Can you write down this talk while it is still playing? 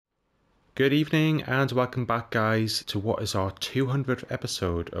Good evening and welcome back, guys, to what is our 200th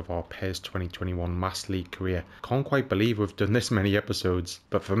episode of our PES 2021 Master League career. Can't quite believe we've done this many episodes,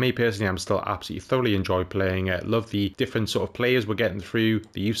 but for me personally, I'm still absolutely thoroughly enjoy playing it. Love the different sort of players we're getting through,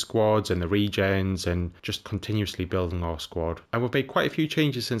 the youth squads and the regens, and just continuously building our squad. And we've made quite a few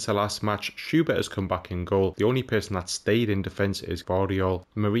changes since the last match. Schubert has come back in goal. The only person that stayed in defence is Guardiol.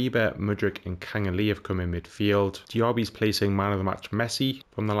 Mariba, Mudryk and Kangali have come in midfield. Diaby's placing man of the match Messi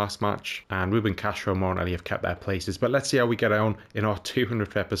from the last match, and Ruben Castro and Morelli have kept their places. But let's see how we get on in our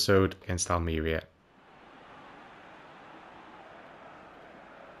 200th episode against Almería.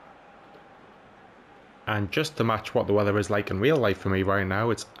 And just to match what the weather is like in real life for me right now,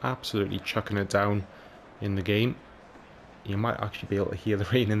 it's absolutely chucking it down in the game. You might actually be able to hear the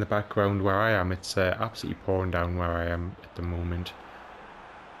rain in the background where I am. It's absolutely pouring down where I am at the moment.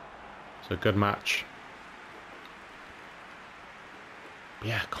 So good match.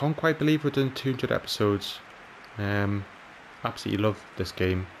 Yeah, can't quite believe we're doing 200 episodes. Absolutely love this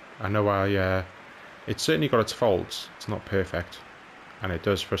game. I know it's certainly got its faults. It's not perfect, and it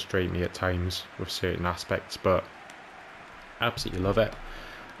does frustrate me at times with certain aspects, but absolutely love it.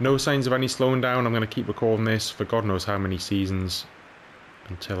 No signs of any slowing down. I'm going to keep recording this for God knows how many seasons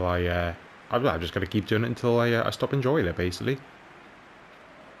until I'm just going to keep doing it until I stop enjoying it, basically.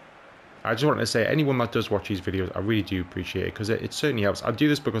 I just wanted to say, anyone that does watch these videos, I really do appreciate it, because it certainly helps. I do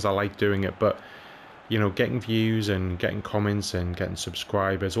this because I like doing it, but, you know, getting views and getting comments and getting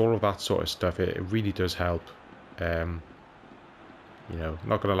subscribers, all of that sort of stuff, it really does help. You know,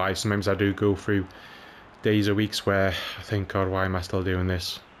 not going to lie, sometimes I do go through days or weeks where I think, God, why am I still doing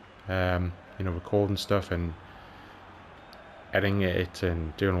this? You know, recording stuff and editing it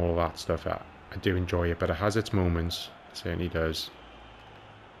and doing all of that stuff. I do enjoy it, but it has its moments. It certainly does.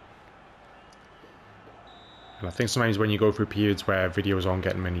 And I think sometimes when you go through periods where videos aren't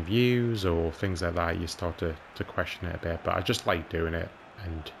getting many views or things like that, you start to question it a bit. But I just like doing it.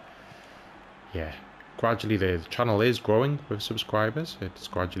 And yeah, gradually the channel is growing with subscribers. It's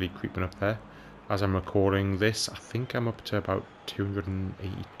gradually creeping up there. As I'm recording this, I think I'm up to about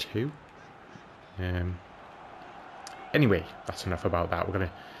 282. Anyway, that's enough about that. We're going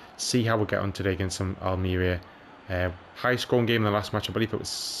to see how we get on today against some Almería. High scoring game in the last match, I believe it was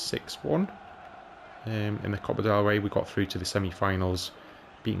 6-1. In the Copa del Rey, we got through to the semi-finals,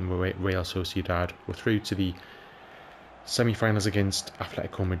 beating Real Sociedad. We're through to the semi-finals against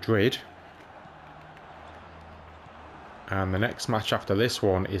Atletico Madrid. And the next match after this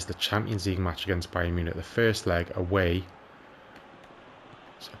one is the Champions League match against Bayern Munich. The first leg away.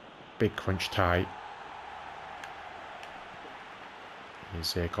 It's a big crunch tie.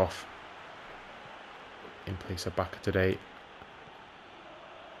 Here's Zirkov in place of Baka today.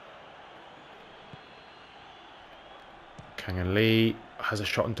 Kangali has a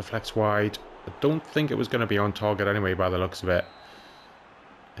shot and deflects wide. I don't think it was going to be on target anyway by the looks of it.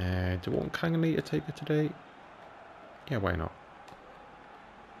 Do you want Kangali to take it today? Yeah, why not?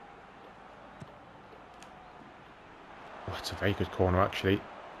 Oh, it's a very good corner actually.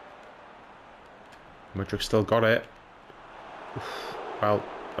 Mudryk still got it. Oof. Well,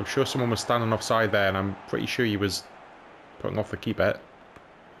 I'm sure someone was standing offside there, and I'm pretty sure he was putting off the keeper.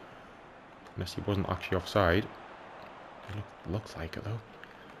 Unless he wasn't actually offside. It looks like it though.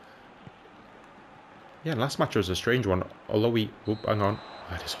 Yeah, last match was a strange one. Although we... Oh, hang on.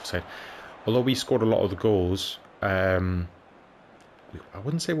 That is offside. Although we scored a lot of the goals, I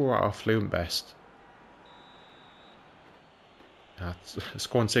wouldn't say we were at our fluent best.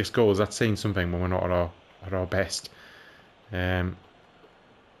 Scoring 6 goals, that's saying something when we're not at our best. Oh,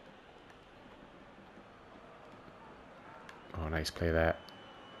 nice play there.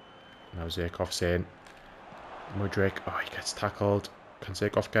 Now Zirkov's in. Mudryk, oh, he gets tackled. Can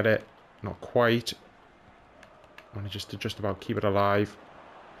Zirkov get it? Not quite. Manages to just about keep it alive.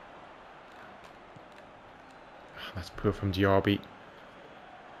 That's poor from Diaby.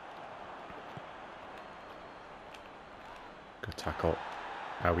 Good tackle.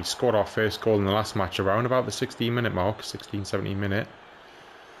 We scored our first goal in the last match around about the 16-minute mark. 16-17 minute.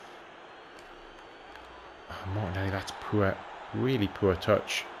 Oh, Martinelli, that's poor. Really poor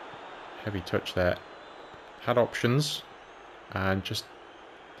touch. Heavy touch there. Had options and just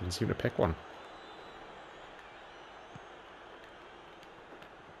didn't seem to pick one.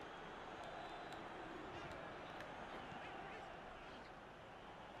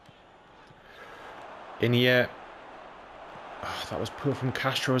 In here. Oh, that was poor from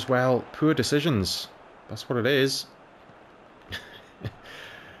Castro as well. Poor decisions. That's what it is.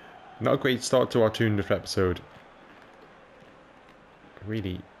 Not a great start to our 200th episode.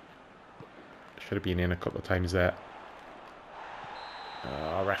 Really should have been in a couple of times there.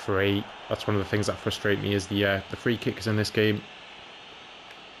 Referee. That's one of the things that frustrate me is the free kicks in this game.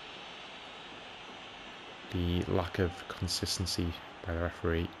 The lack of consistency by the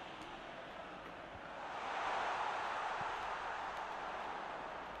referee.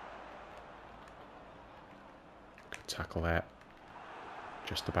 Good tackle there.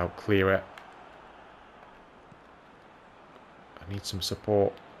 Just about clear it. I need some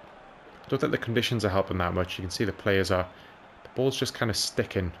support. I don't think the conditions are helping that much. You can see the players are... The ball's just kind of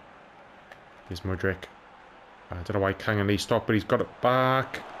sticking. Here's Mudryk. I don't know why Kang Lee stopped, but he's got it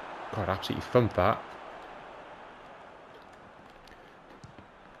back. God, absolutely thumped that.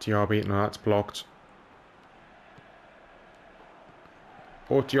 Diaby, no, that's blocked.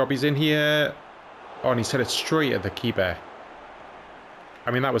 Oh, Diaby's in here. Oh, and he set it straight at the keeper.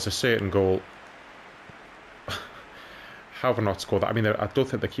 I mean, that was a certain goal. How have I not scored that? I mean, I don't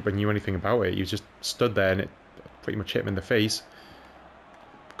think the keeper knew anything about it. He just stood there and it pretty much hit him in the face.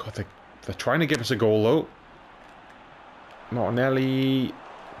 God, they're trying to give us a goal, though. Martinelli.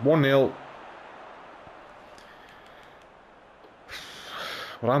 1-0.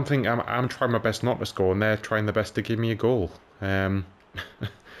 Well, I'm trying my best not to score, and they're trying their best to give me a goal.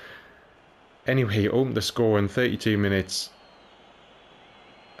 Anyway, opened the score in 32 minutes.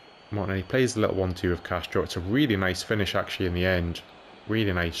 Martinelli plays the little 1-2 with Castro. It's a really nice finish, actually, in the end.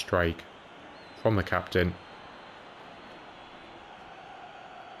 Really nice strike from the captain.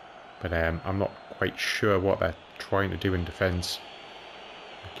 But I'm not quite sure what they're trying to do in defence.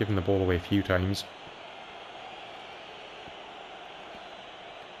 Giving the ball away a few times.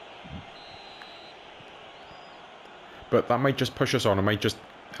 But that might just push us on. It might just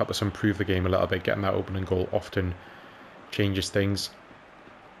help us improve the game a little bit. Getting that opening goal often changes things.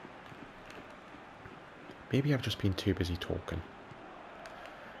 Maybe I've just been too busy talking.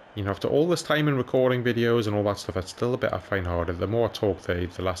 You know, after all this time in recording videos and all that stuff, it's still a bit I find harder. The more I talk, the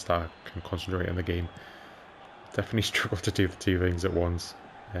less I can concentrate on the game. Definitely struggle to do the two things at once.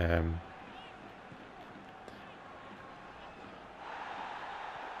 Let's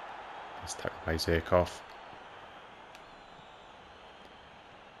tackle by Zirkov.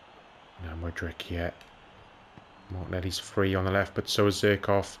 Now Mudryk here. Martinelli's free on the left, but so is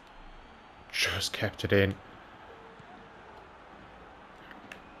Zirkov. Just kept it in.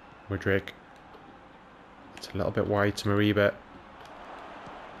 Mudryk. It's a little bit wide to Mariba.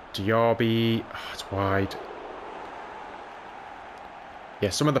 Diaby. Oh, it's wide.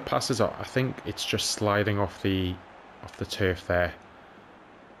 Yeah, some of the passes are, I think it's just sliding off the turf there.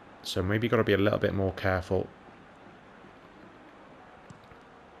 So maybe got to be a little bit more careful.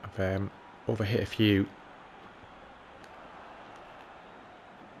 I've overhit a few.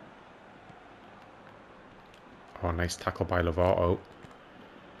 Oh, nice tackle by Lovato.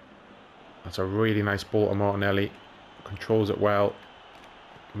 That's a really nice ball to Martinelli. Controls it well.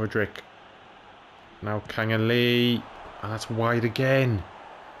 Mudryk. Now Kang Lee. And that's wide again.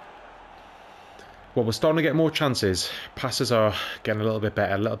 Well, we're starting to get more chances. Passes are getting a little bit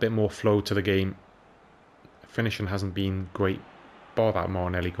better. A little bit more flow to the game. Finishing hasn't been great. Bar that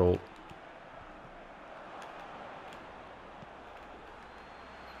Martinelli goal.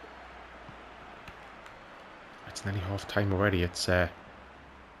 It's nearly half time already. It's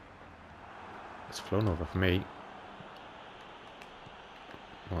flown over for me.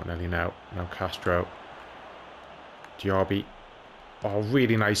 Martinelli now. Now Castro. Diaby. Oh,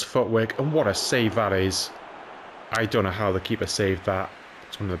 really nice footwork. And what a save that is. I don't know how the keeper saved that.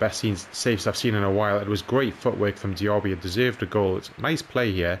 It's one of the best saves I've seen in a while. It was great footwork from Diaby. It deserved a goal. It's a nice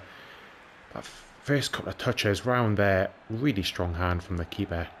play here. That first couple of touches round there. Really strong hand from the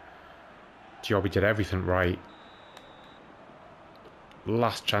keeper. Diaby did everything right.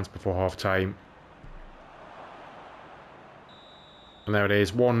 Last chance before half time. And there it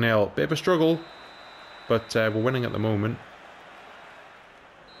is. 1-0. Bit of a struggle. But we're winning at the moment.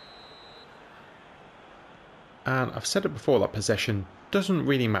 And I've said it before that possession doesn't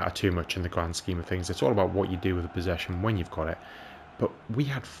really matter too much in the grand scheme of things. It's all about what you do with the possession when you've got it. But we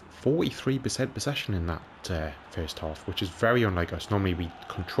had 43% possession in that first half, which is very unlike us. Normally we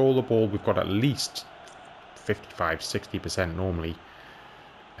control the ball. We've got at least 55-60% normally.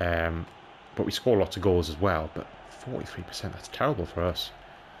 But we score lots of goals as well. But 43%, that's terrible for us.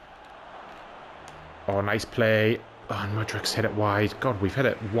 Oh, nice play. Oh, and Mudryk's hit it wide. God, we've hit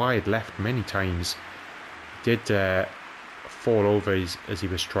it wide left many times. Did fall over as he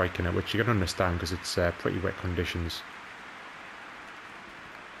was striking it, which you can understand because it's pretty wet conditions.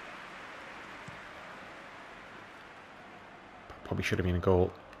 Probably should have been a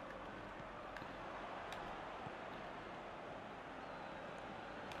goal.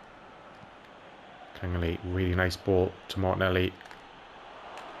 Kang Lee, really nice ball to Martinelli.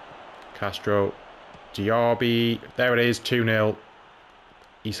 Castro. Diaby. There it is, 2-0.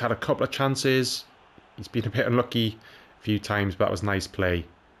 He's had a couple of chances. He's been a bit unlucky a few times, but that was nice play.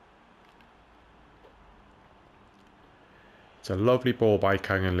 It's a lovely ball by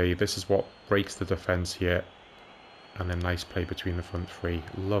Kang Lee. This is what breaks the defence here. And a nice play between the front three.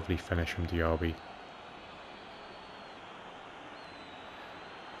 Lovely finish from Diaby.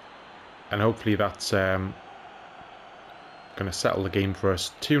 And hopefully that's going to settle the game for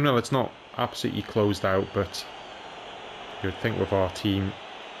us. 2-0, it's not absolutely closed out, but you would think with our team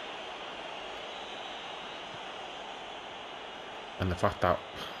and the fact that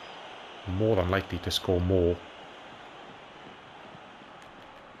more than likely to score more,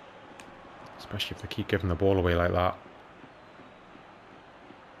 especially if they keep giving the ball away like that.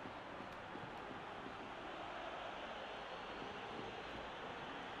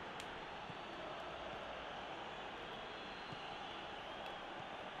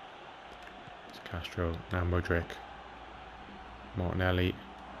 It's Castro, now Mudryk, Martinelli.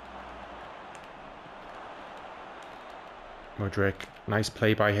 Mudryk, nice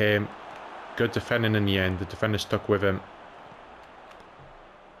play by him. Good defending in the end. The defender stuck with him.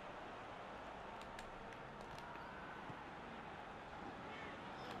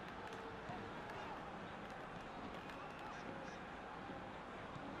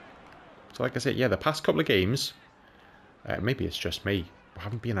 So like I said, yeah, the past couple of games, maybe it's just me, we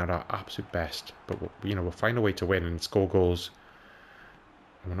haven't been at our absolute best, but we'll find a way to win and score goals.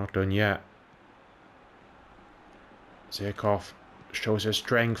 And we're not done yet. Zirkov shows his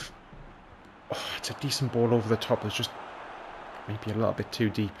strength. Oh, it's a decent ball over the top. It's just maybe a little bit too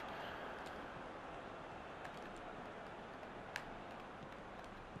deep.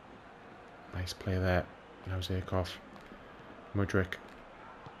 Nice play there. Now Zirkov. Mudryk.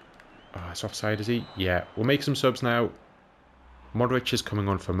 Oh, it's offside, is he? Yeah. We'll make some subs now. Modric is coming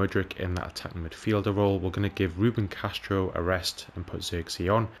on for Mudryk in that attacking midfielder role. We're going to give Ruben Castro a rest and put Xerxes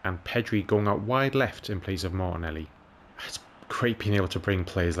on. And Pedri going out wide left in place of Martinelli. It's great being able to bring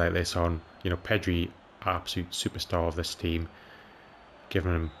players like this on. Pedri, absolute superstar of this team.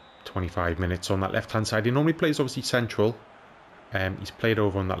 Giving him 25 minutes on that left-hand side. He normally plays obviously central. He's played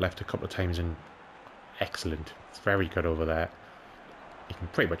over on that left a couple of times and excellent. It's very good over there. He can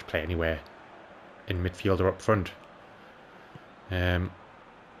pretty much play anywhere in midfield or up front. Modric,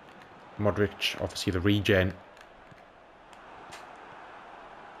 obviously the regen.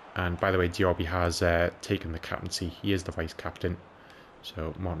 And by the way, Diaby has taken the captaincy. He is the vice captain.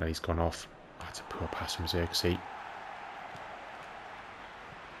 So Martinelli's gone off. Oh, that's a poor pass from Xerxes.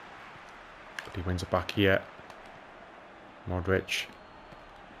 But he wins it back here. Modric.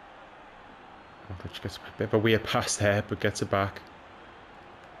 Modric gets a bit of a weird pass there, but gets it back.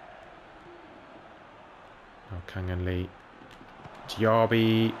 Oh, Kang Lee.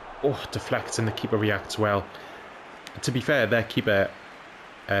 Diaby. Oh, deflects and the keeper reacts well. To be fair, their keeper,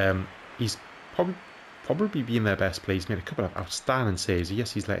 he's probably been their best player. He's made a couple of outstanding saves.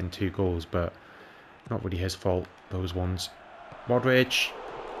 Yes, he's let in 2 goals, but not really his fault, those ones. Modric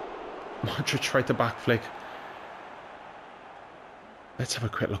tried to back flick. Let's have a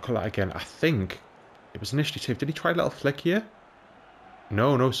quick look at that again. I think it was initially saved. Did he try a little flick here?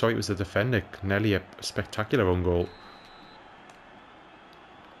 No, sorry, it was the defender. Nearly a spectacular own goal.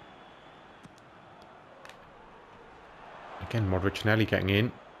 Again, Modric nearly getting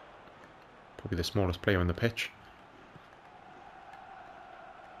in. Probably the smallest player on the pitch.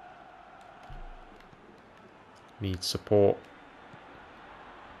 Needs support.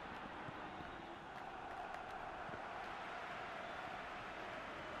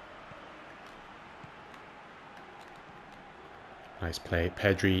 Nice play.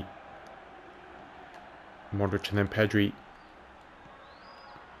 Pedri. Modric and then Pedri.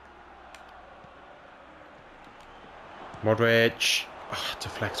 Modric. Oh,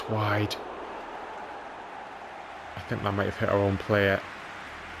 deflects wide. I think that might have hit our own player.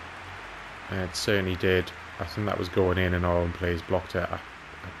 It certainly did. I think that was going in and our own players blocked it. I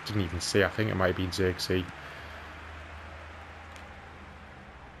didn't even see. I think it might have been Xerxes.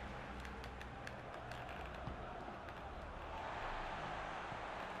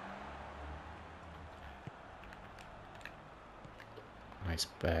 Nice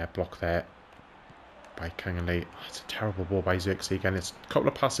block there by Kang Lee. Oh, it's a terrible ball by Xerxes again. It's a couple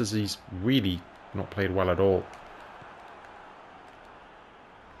of passes he's really not played well at all.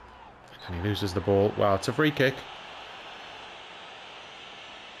 And he loses the ball. Well, it's a free kick.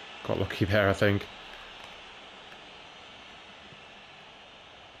 Got lucky there, I think.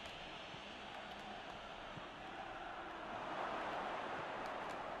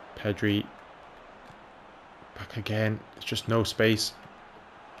 Pedri. Back again. There's just no space.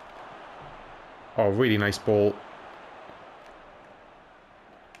 Oh, really nice ball.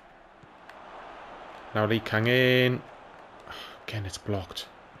 Now Lee Kang in. Again, it's blocked.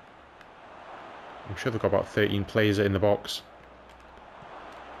 I'm sure they've got about 13 players in the box.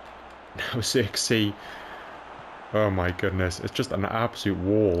 Now Xerxes. Oh my goodness, it's just an absolute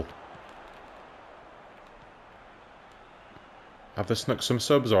wall. Have they snuck some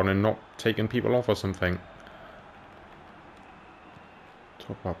subs on and not taken people off or something?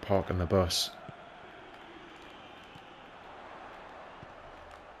 Talk about parking the bus.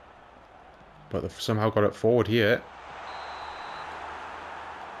 But they've somehow got it forward here.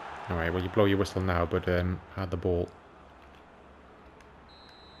 Alright, well you blow your whistle now, but had the ball.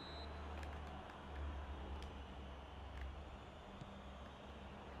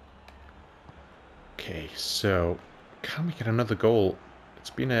 Okay, so can we get another goal?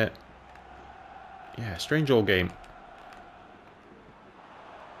 It's been a strange old game.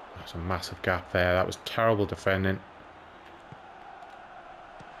 There's a massive gap there. That was terrible defending.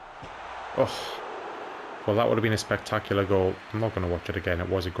 Oh, well, that would have been a spectacular goal. I'm not going to watch it again. It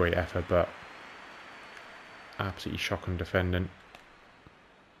was a great effort, but absolutely shocking defending.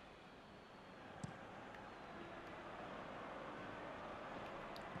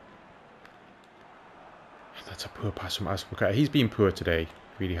 That's a poor pass from Asper. He's been poor today.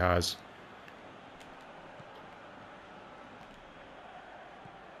 Really has.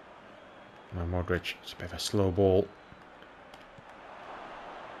 Now Modric. It's a bit of a slow ball.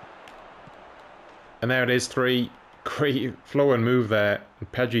 And there it is, 3. Great flow and move there.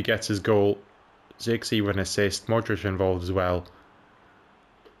 And Pedri gets his goal. Xerxes with an assist. Modric involved as well.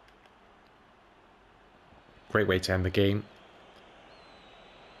 Great way to end the game.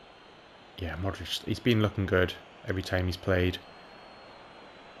 Yeah, Modric, he's been looking good every time he's played.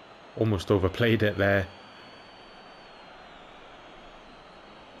 Almost overplayed it there.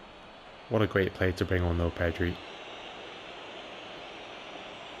 What a great play to bring on though, Pedri.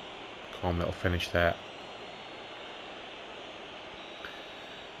 Calm little finish there.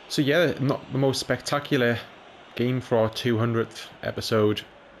 So yeah, not the most spectacular game for our 200th episode,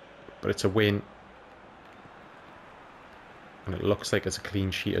 but it's a win. And it looks like it's a clean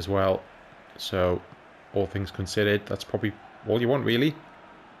sheet as well. So, all things considered, that's probably all you want, really.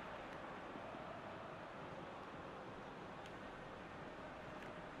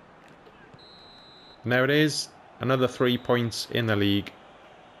 And there it is. Another 3 points in the league.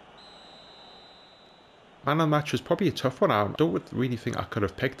 Man of the match was probably a tough one. I don't really think I could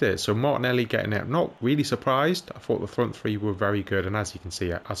have picked it. So Martinelli getting it, not really surprised. I thought the front 3 were very good. And as you can see,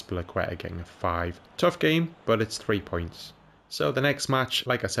 Azpilicueta getting a 5. Tough game, but it's 3 points. So the next match,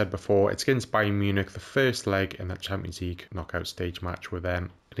 like I said before, it's against Bayern Munich, the first leg in that Champions League knockout stage match with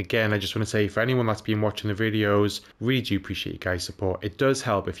them. And again, I just want to say, for anyone that's been watching the videos, really do appreciate you guys' support. It does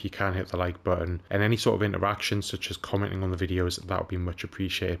help if you can hit the like button, and any sort of interaction, such as commenting on the videos, that would be much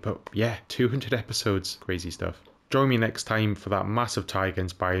appreciated. But yeah, 200 episodes, crazy stuff. Join me next time for that massive tie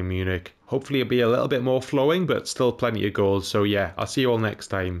against Bayern Munich. Hopefully it'll be a little bit more flowing, but still plenty of goals. So yeah, I'll see you all next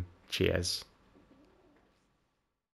time. Cheers.